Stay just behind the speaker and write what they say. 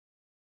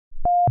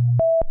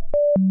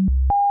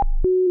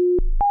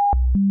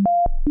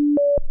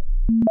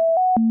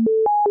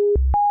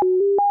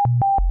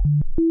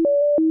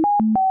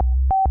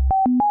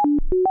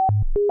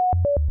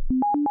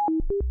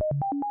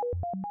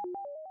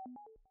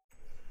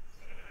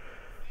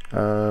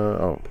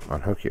Oh,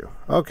 unhook you.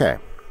 Okay.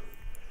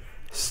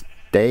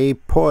 Stay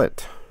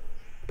put.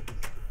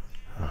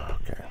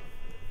 Okay.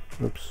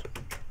 Oops.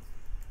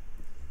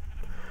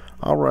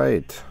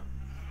 Alright.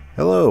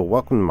 Hello,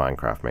 welcome to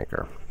Minecraft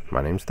Maker.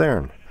 My name's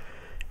Theron.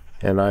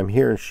 And I'm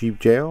here in sheep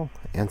jail,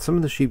 and some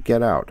of the sheep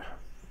get out.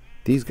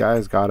 These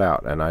guys got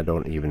out, and I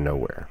don't even know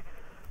where.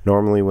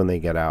 Normally when they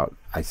get out,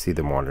 I see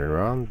them wandering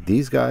around.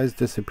 These guys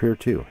disappear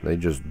too. They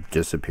just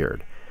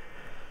disappeared.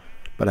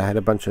 But I had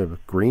a bunch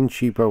of green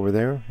sheep over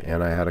there,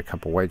 and I had a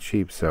couple white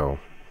sheep, so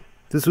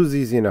this was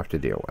easy enough to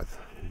deal with.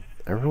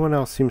 Everyone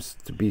else seems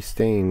to be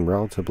staying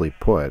relatively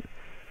put,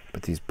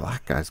 but these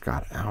black guys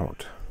got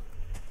out.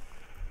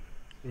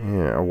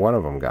 Yeah, one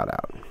of them got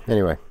out.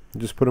 Anyway,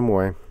 just put them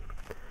away.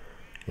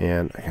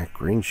 And I got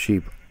green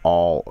sheep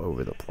all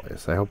over the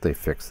place. I hope they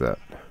fix that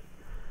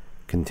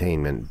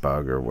containment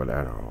bug or what,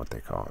 I don't know what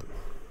they call it.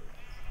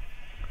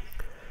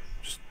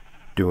 Just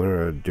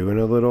doing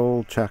a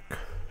little check.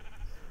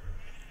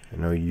 I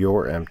know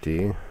you're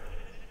empty.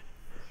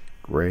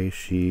 Gray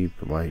sheep,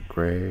 light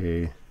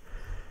gray.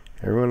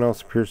 Everyone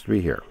else appears to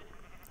be here.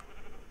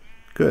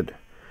 Good.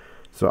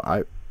 So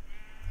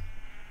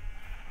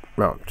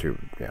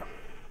yeah.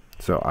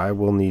 So I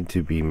will need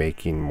to be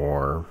making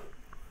more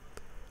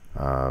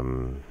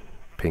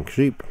pink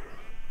sheep.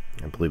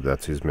 I believe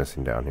that's who's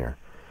missing down here.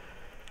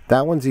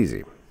 That one's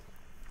easy.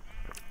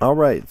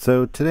 Alright,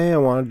 so today I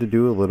wanted to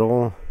do a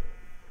little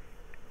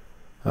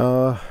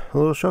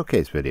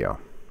showcase video.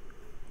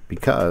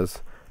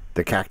 Because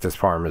the cactus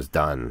farm is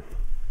done.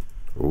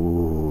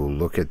 Ooh,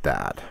 look at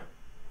that.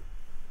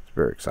 It's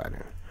very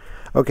exciting.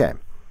 Okay.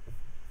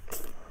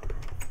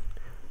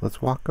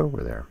 Let's walk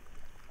over there.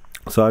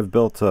 So I've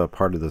built a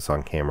part of this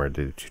on camera. I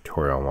did a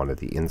tutorial on one of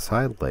the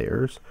inside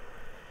layers.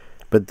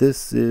 But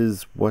this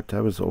is what I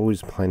was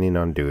always planning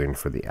on doing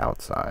for the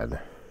outside.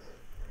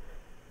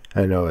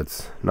 I know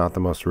it's not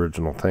the most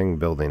original thing,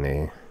 building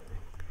a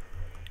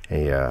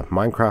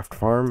Minecraft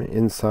farm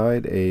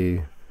inside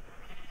a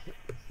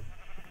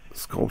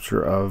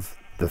sculpture of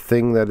the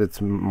thing that it's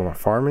more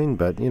farming,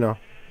 but you know,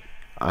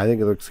 I think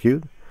it looks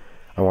cute.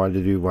 I wanted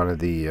to do one of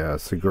the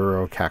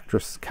Seguro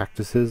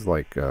cactuses,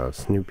 like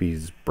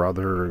Snoopy's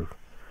brother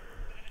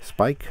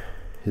Spike,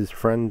 his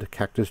friend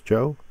Cactus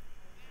Joe.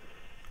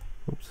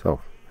 Oops, oh,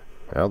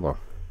 hello.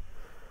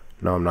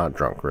 No, I'm not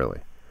drunk,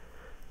 really.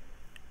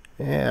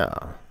 Yeah.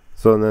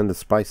 So and then to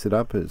spice it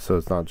up, so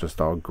it's not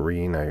just all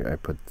green, I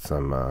put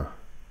some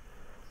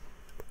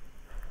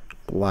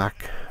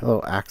black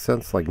little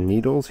accents like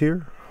needles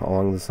here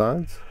along the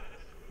sides.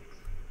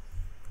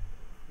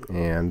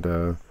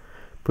 And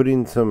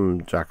putting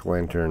some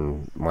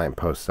jack-o'-lantern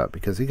lampposts up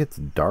because it gets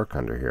dark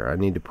under here. I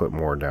need to put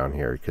more down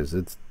here because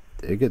it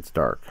gets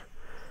dark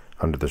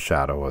under the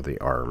shadow of the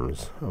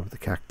arms of the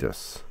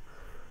cactus.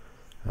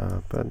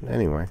 But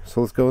anyway,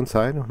 so let's go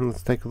inside and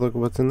let's take a look at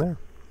what's in there.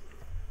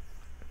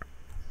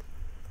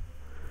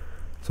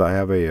 So I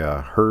have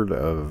a herd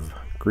of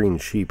green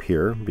sheep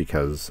here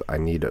because I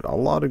needed a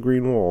lot of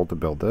green wool to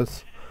build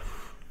this.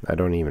 I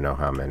don't even know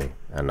how many,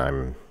 and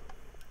I'm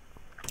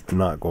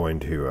not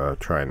going to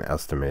try and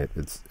estimate.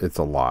 It's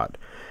a lot.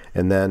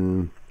 And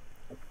then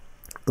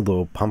a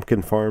little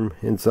pumpkin farm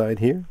inside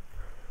here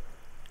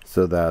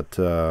so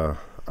that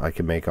I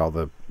can make all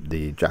the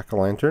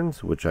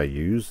jack-o'-lanterns, which I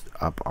used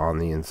up on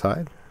the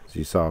inside, as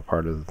you saw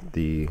part of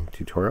the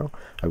tutorial.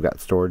 I've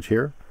got storage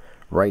here.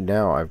 Right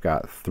now I've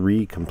got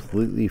 3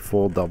 completely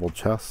full double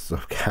chests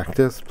of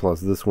cactus,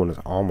 plus this one is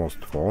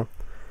almost full.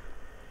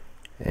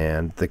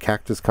 And the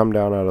cactus come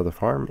down out of the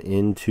farm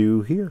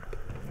into here.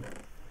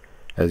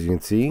 As you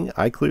can see,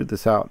 I cleared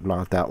this out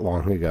not that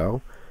long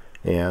ago.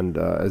 And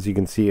as you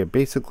can see,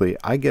 basically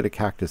I get a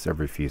cactus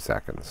every few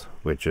seconds,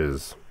 which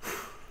is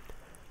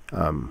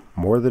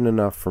more than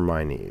enough for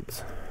my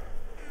needs.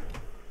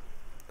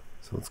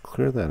 So let's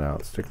clear that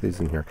out, stick these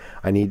in here.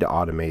 I need to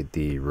automate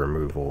the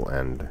removal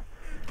and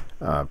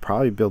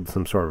probably build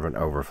some sort of an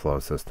overflow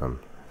system.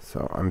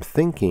 So I'm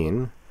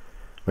thinking,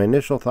 my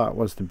initial thought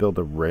was to build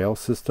a rail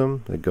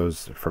system that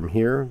goes from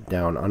here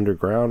down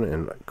underground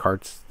and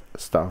carts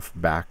stuff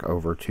back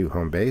over to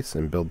home base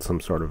and build some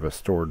sort of a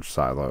storage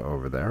silo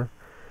over there.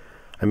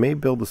 I may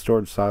build a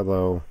storage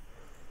silo,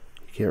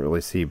 you can't really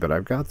see, but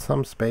I've got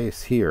some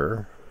space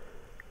here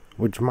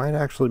which might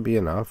actually be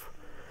enough,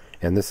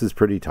 and this is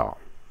pretty tall,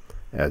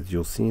 as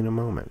you'll see in a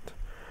moment.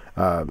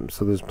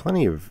 So there's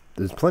plenty of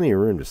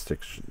room to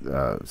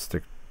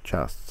stick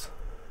chests,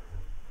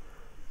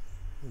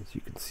 as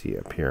you can see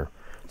up here.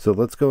 So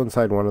let's go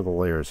inside one of the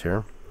layers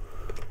here,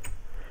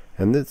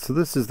 and this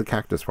is the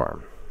cactus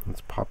farm.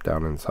 Let's pop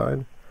down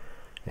inside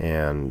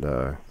and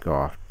go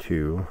off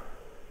to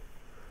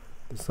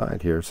the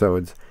side here. So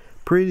it's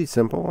pretty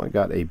simple. I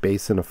got a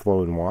basin of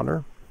flowing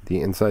water. The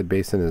inside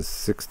basin is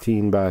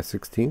 16 by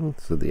 16,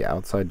 so the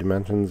outside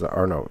dimensions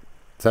are, no,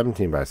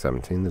 17 by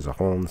 17. There's a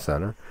hole in the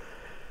center.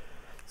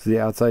 So the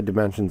outside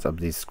dimensions of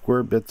these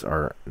square bits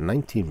are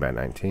 19 by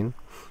 19.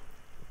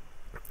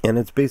 And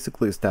it's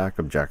basically a stack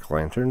of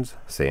jack-o'-lanterns,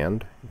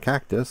 sand,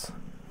 cactus,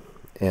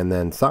 and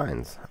then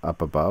signs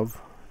up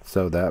above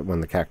so that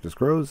when the cactus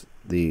grows,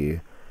 the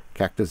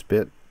cactus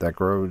bit that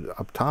grows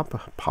up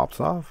top pops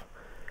off,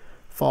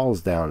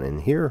 falls down in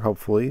here,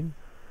 hopefully.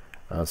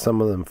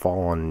 Some of them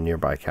fall on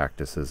nearby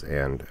cactuses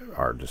and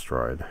are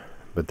destroyed,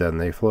 but then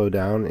they flow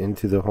down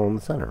into the hole in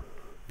the center,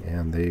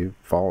 and they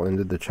fall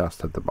into the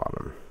chest at the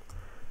bottom.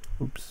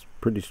 Oops,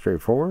 pretty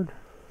straightforward.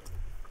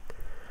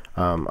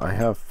 I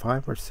have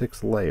 5 or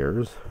 6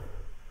 layers.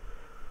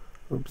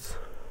 Oops.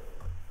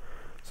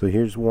 So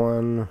here's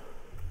 1,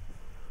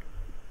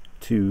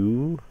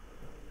 2,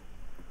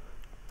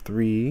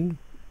 3,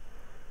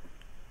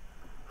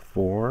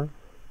 4,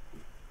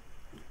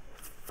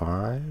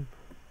 5,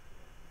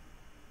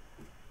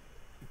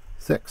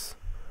 6.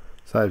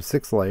 So I have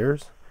 6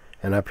 layers,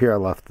 and up here I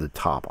left the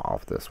top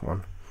off this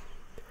one.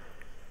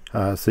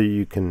 So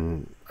you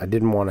can, I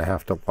didn't want to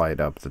have to light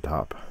up the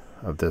top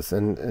of this,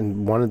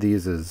 and one of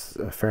these is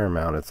a fair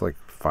amount. It's like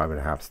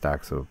 5.5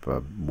 stacks of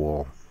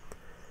wool.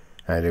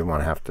 I didn't want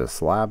to have to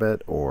slab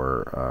it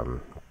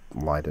or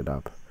light it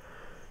up.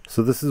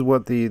 So this is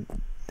what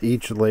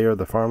each layer of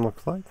the farm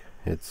looks like.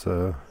 It's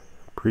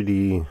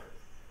pretty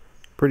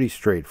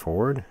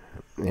straightforward,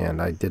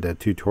 and I did a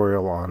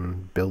tutorial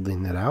on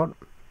building it out.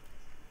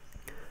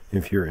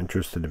 If you're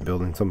interested in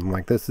building something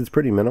like this, it's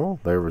pretty minimal.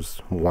 There was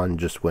one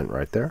just went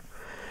right there.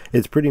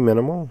 It's pretty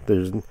minimal.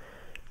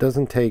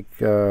 Doesn't take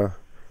that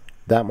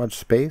much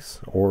space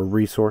or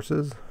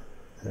resources.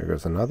 There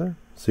goes another.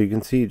 So you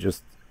can see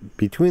just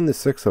between the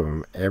 6 of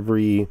them,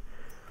 every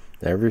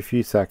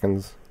few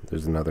seconds,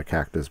 there's another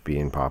cactus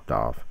being popped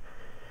off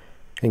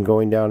and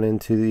going down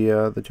into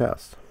the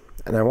chest.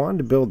 And I wanted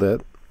to build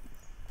it.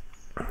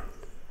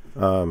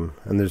 And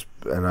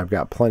I've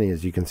got plenty,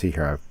 as you can see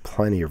here, I have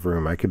plenty of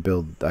room. I could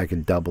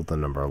double the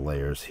number of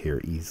layers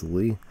here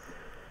easily.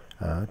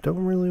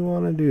 Don't really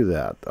want to do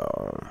that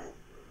though.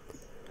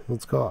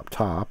 Let's go up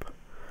top.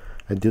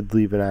 I did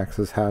leave an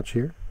access hatch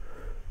here.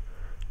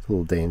 It's a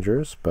little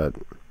dangerous, but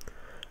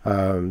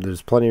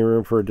there's plenty of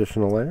room for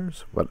additional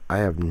layers, but I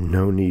have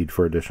no need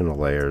for additional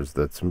layers.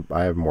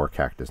 I have more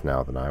cactus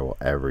now than I will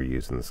ever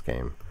use in this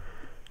game.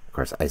 Of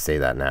course, I say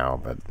that now,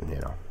 but you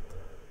know.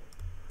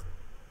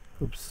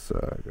 Oops,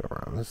 go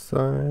around this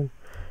side.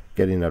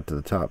 Getting up to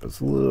the top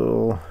is a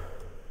little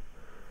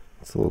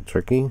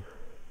tricky.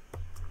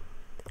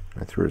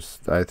 I threw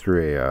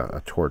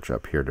a torch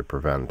up here to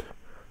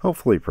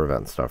hopefully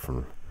prevent stuff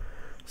from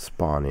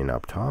spawning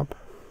up top.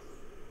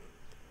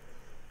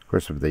 Of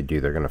course, if they do,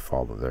 they're going to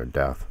fall to their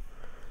death.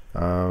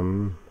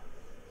 Oh,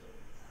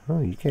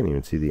 you can't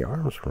even see the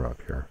arms from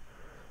up here.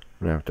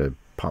 I'm going to have to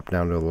pop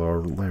down to the lower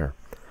layer.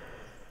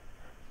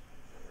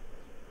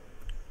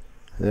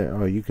 There,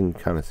 oh, you can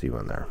kind of see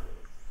one there.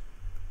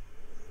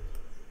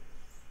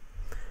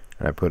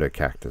 And I put a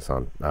cactus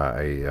on,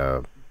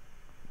 a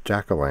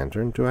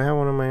jack-o'-lantern. Do I have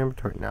one in my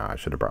inventory? No, I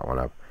should have brought one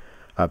up.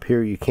 Up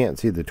here, you can't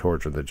see the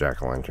torch or the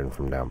jack-o'-lantern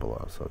from down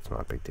below, so it's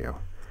not a big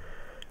deal.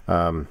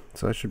 So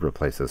I should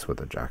replace this with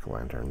a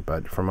jack-o'-lantern.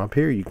 But from up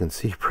here, you can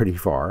see pretty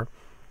far.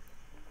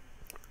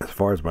 As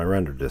far as my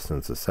render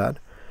distance is set,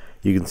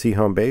 you can see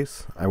home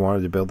base. I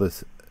wanted to build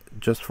this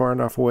just far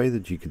enough away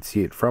that you could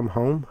see it from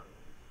home.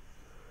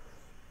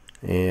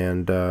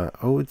 And,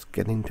 oh, it's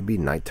getting to be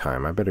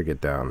nighttime. I better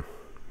get down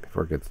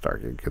before it gets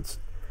dark. It gets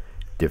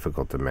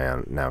difficult to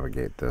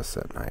navigate this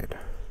at night.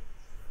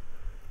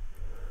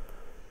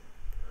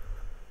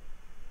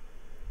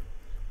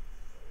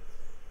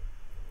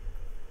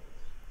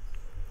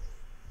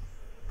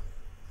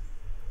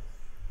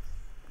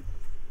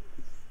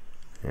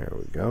 There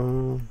we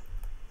go.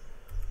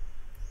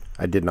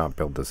 I did not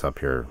build this up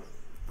here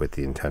with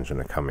the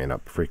intention of coming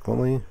up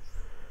frequently.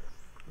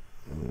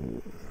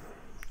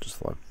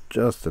 Just left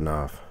just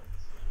enough.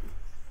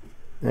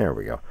 There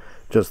we go.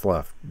 Just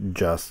left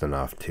just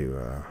enough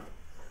to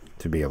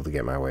be able to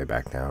get my way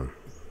back down.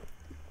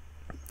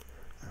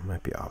 I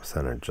might be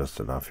off-centered just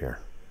enough here.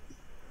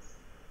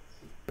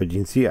 But you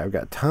can see I've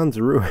got tons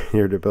of room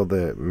here to build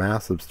a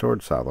massive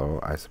storage silo,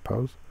 I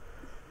suppose,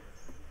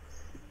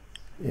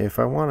 if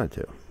I wanted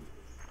to.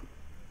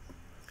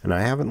 And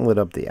I haven't lit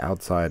up the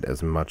outside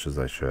as much as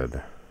I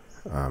should.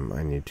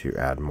 I need to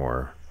add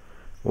more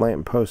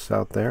lamp posts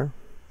out there.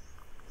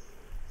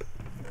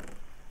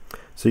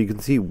 So you can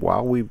see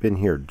while we've been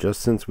here, just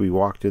since we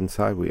walked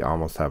inside, we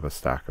almost have a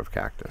stack of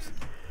cactus.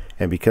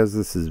 And because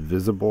this is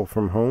visible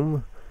from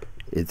home,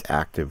 it's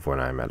active when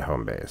I'm at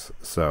home base.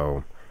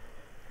 So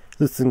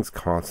this thing's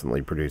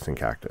constantly producing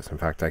cactus. In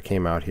fact, I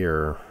came out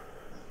here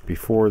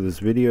before this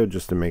video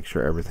just to make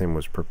sure everything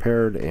was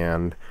prepared,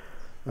 and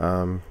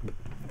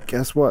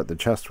guess what? The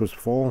chest was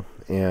full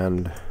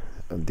and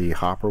the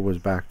hopper was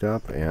backed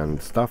up,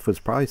 and stuff was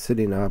probably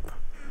sitting up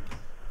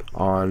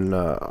on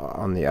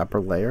the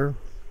upper layer.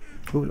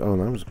 Ooh, oh,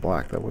 that was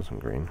black. That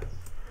wasn't green.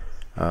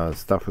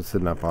 Stuff was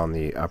sitting up on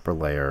the upper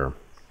layer.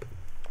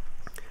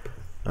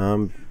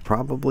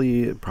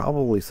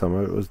 Probably some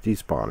of it was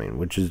despawning,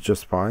 which is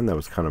just fine. That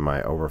was kind of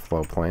my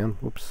overflow plan.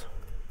 Whoops.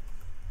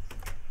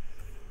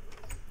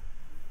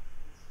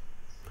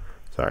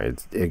 Sorry,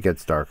 it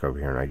gets dark over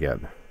here, and I get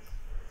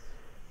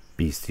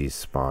beasties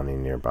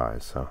spawning nearby.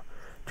 So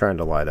trying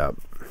to light up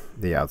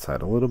the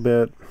outside a little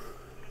bit.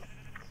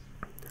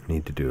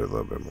 Need to do a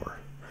little bit more.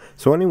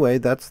 So anyway,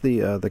 that's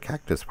the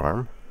cactus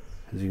farm.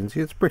 As you can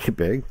see, it's pretty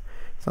big.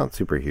 It's not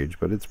super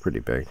huge, but it's pretty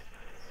big.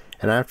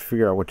 And I have to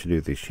figure out what to do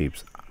with these sheep.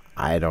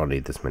 I don't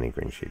need this many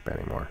green sheep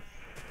anymore.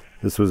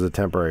 This was a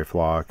temporary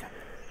flock.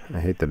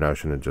 I hate the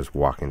notion of just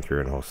walking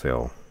through and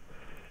wholesale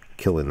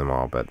killing them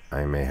all, but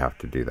I may have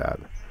to do that.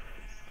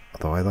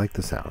 Although I like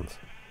the sounds.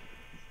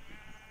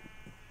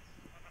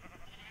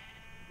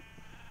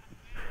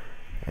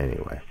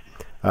 Anyway.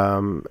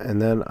 And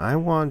then I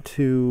want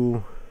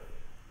to...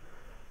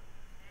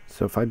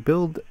 So if I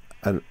build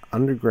an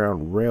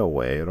underground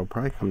railway, it'll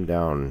probably come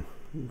down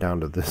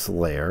to this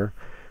layer,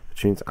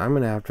 which means I'm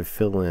going to have to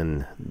fill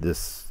in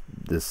this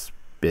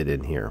bit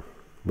in here,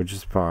 which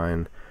is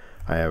fine.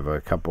 I have a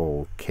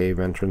couple cave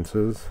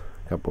entrances,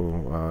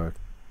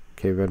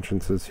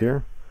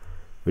 here,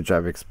 which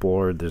I've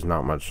explored. There's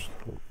not much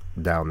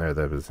down there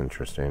that was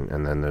interesting,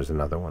 and then there's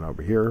another one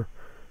over here,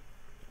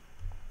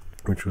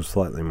 which was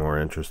slightly more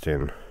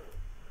interesting,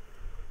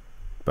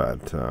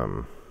 but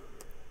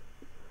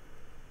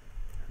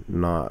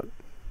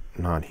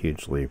not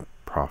hugely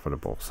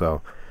profitable.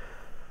 So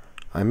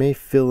I may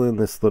fill in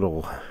this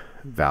little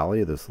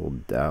valley, this little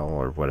dell,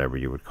 or whatever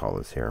you would call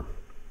this here,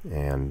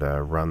 and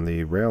run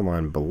the rail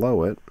line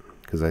below it,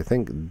 because I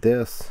think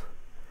this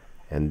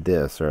and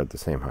this are at the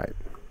same height.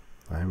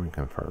 I haven't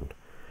confirmed.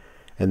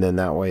 And then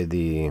that way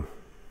the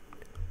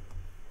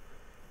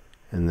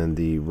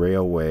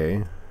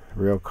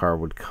rail car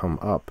would come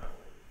up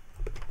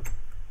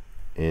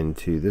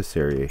into this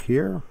area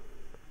here,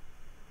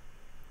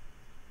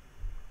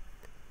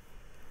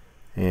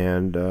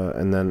 and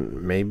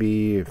then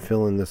maybe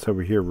fill in this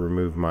over here,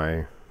 remove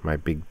my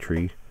big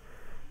tree,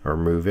 or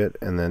move it,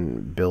 and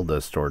then build a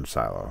storage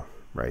silo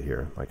right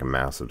here, like a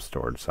massive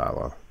storage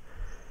silo.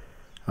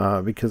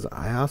 Because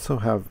I also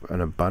have an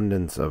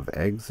abundance of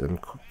eggs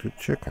and cooked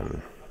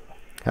chicken.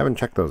 Haven't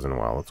checked those in a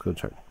while. Let's go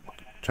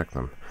check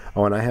them.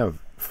 Oh, and I have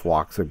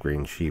flocks of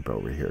green sheep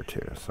over here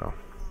too. So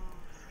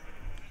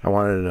I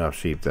wanted enough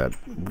sheep that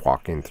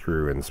walking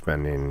through and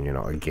spending, you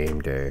know, a game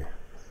day.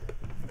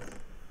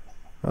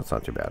 That's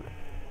not too bad.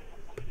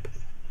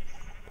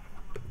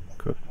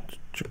 Cooked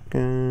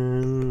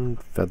chicken,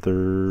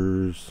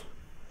 feathers,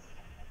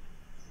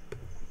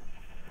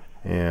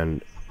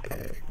 and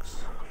eggs.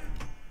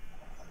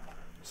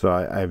 So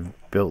I've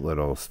built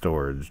little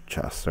storage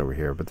chests over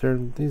here, but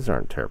these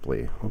aren't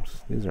terribly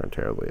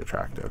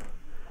attractive.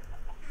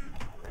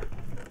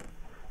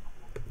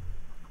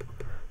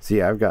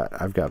 See, I've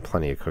got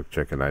plenty of cooked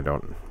chicken. I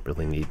don't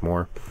really need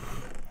more.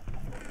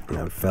 I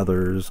have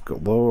feathers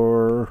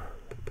galore,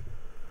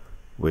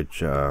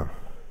 which I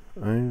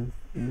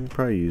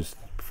probably use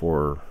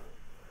for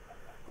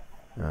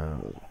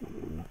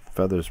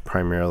feathers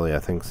primarily. I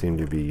think seem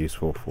to be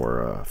useful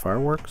for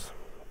fireworks,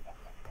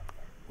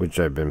 which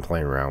I've been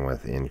playing around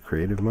with in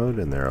creative mode,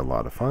 and they're a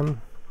lot of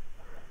fun.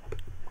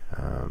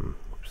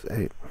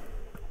 Hey.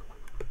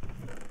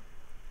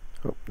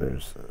 Oh,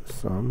 there's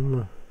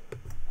some.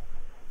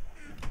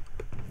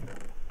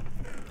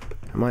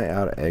 Am I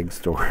out of egg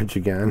storage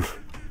again?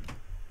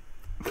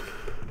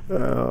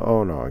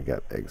 Oh no, I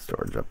got egg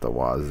storage up the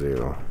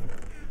wazoo.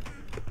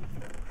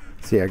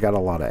 See, I got a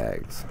lot of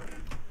eggs.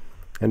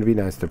 And it'd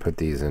be nice to put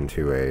these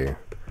into a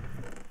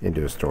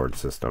storage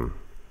system.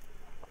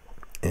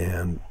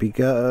 And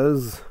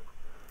because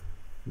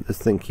this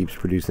thing keeps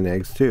producing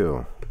eggs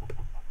too.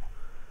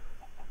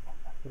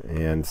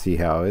 And see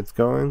how it's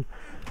going?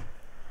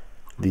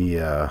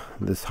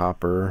 This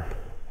hopper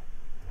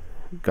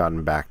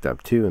gotten backed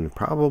up too, and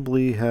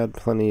probably had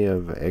plenty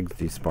of eggs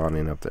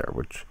despawning up there,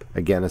 which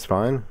again is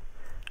fine.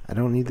 I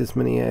don't need this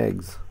many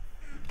eggs.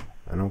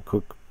 I don't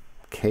cook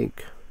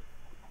cake.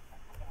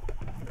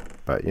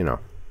 But you know,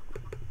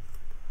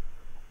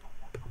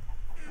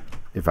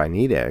 if I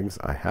need eggs,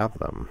 I have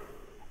them.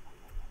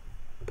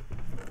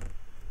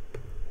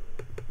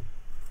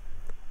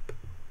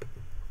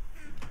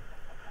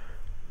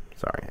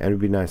 Sorry, and it'd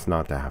be nice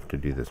not to have to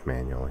do this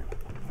manually.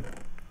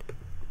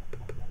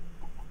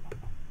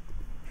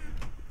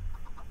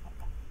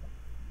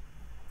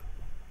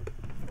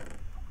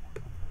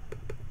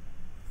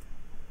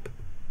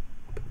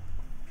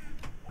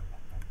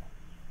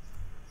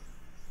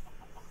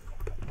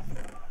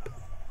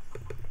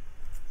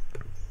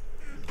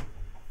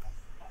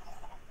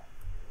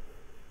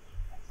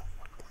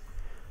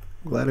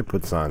 Glad I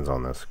put signs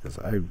on this, because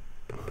I'd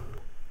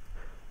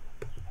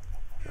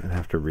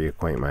have to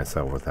reacquaint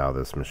myself with how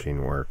this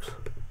machine works.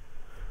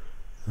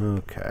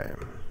 Okay,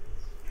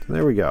 so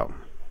there we go.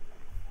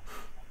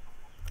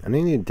 And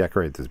I need to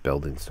decorate this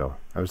building still.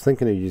 I was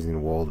thinking of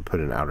using wool to put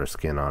an outer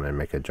skin on and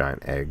make a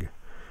giant egg.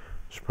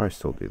 Should probably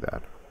still do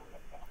that.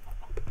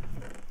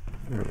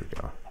 There we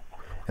go.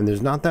 And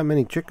there's not that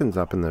many chickens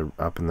up in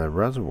the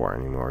reservoir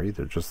anymore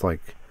either. Just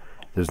like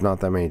there's not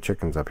that many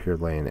chickens up here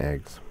laying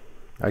eggs.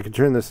 I could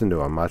turn this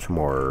into a much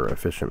more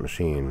efficient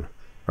machine,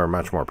 or a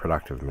much more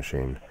productive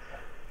machine.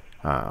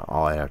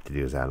 All I have to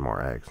do is add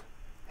more eggs.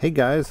 Hey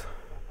guys,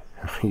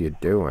 how you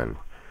doing?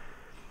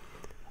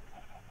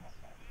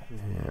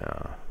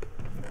 Yeah.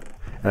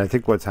 And I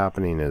think what's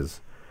happening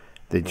is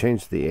they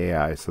changed the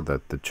AI so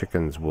that the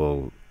chickens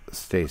will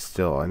stay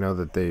still. I know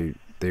that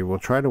they will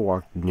try to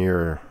walk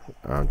near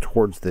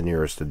towards the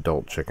nearest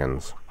adult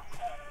chickens.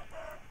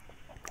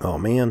 Oh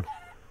man,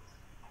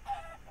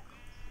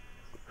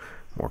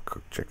 more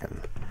cooked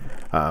chicken.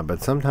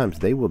 But sometimes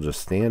they will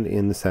just stand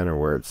in the center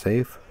where it's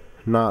safe.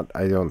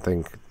 I don't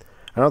think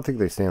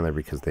they stand there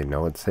because they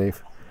know it's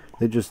safe.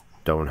 They just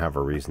don't have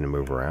a reason to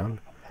move around.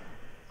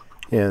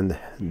 And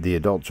the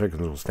adult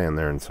chickens will stand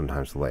there and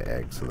sometimes lay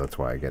eggs. So that's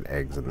why I get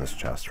eggs in this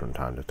chest from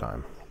time to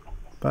time.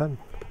 But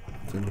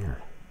what's in here?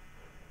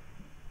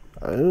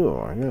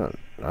 Oh,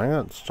 I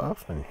got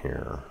stuff in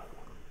here.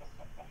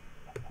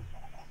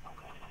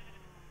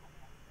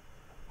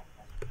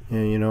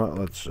 Yeah, you know what?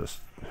 Let's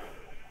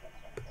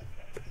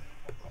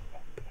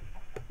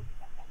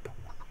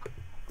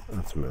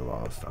move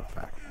all this stuff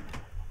back.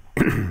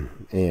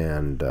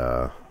 And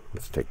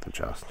let's take the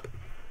chest.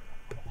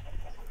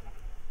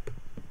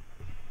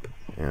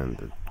 And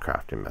the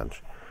crafting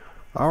bench.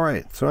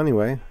 Alright, so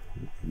anyway,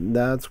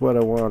 that's what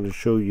I wanted to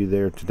show you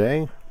there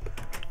today.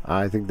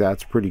 I think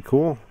that's pretty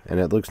cool, and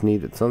it looks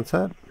neat at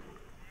sunset.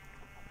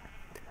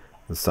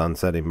 The sun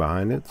setting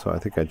behind it, so I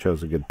think I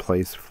chose a good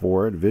place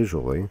for it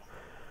visually.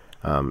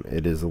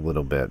 It is a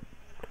little bit,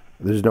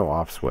 there's no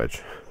off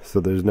switch, so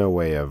there's no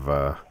way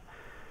of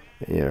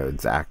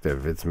it's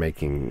active. It's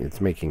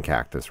making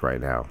Cactus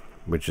right now,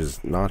 which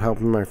is not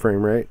helping my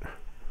frame rate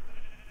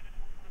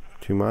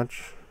too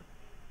much.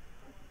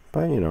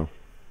 But,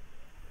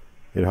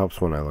 it helps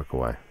when I look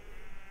away.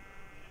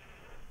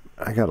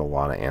 I got a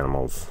lot of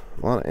animals,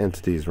 a lot of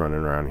entities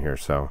running around here,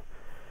 so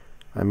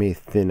I may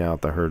thin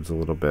out the herds a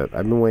little bit.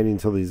 I've been waiting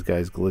until these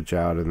guys glitch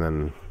out, and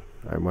then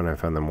when I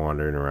find them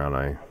wandering around,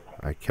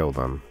 I kill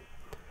them,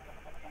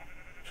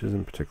 which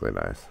isn't particularly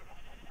nice.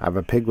 I have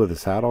a pig with a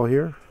saddle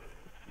here,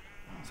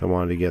 so I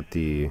wanted to get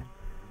the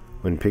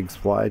When Pigs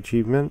Fly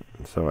achievement,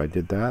 so I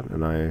did that,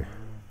 and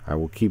I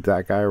will keep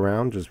that guy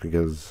around just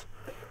because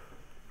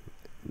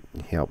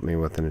he helped me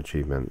with an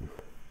achievement.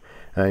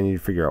 And I need to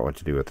figure out what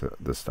to do with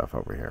this stuff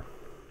over here.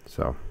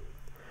 So,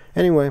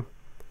 anyway,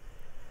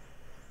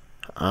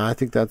 I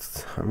think I'm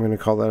going to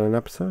call that an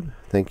episode.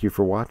 Thank you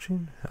for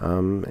watching,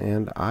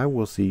 and I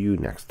will see you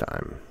next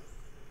time.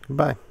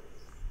 Goodbye.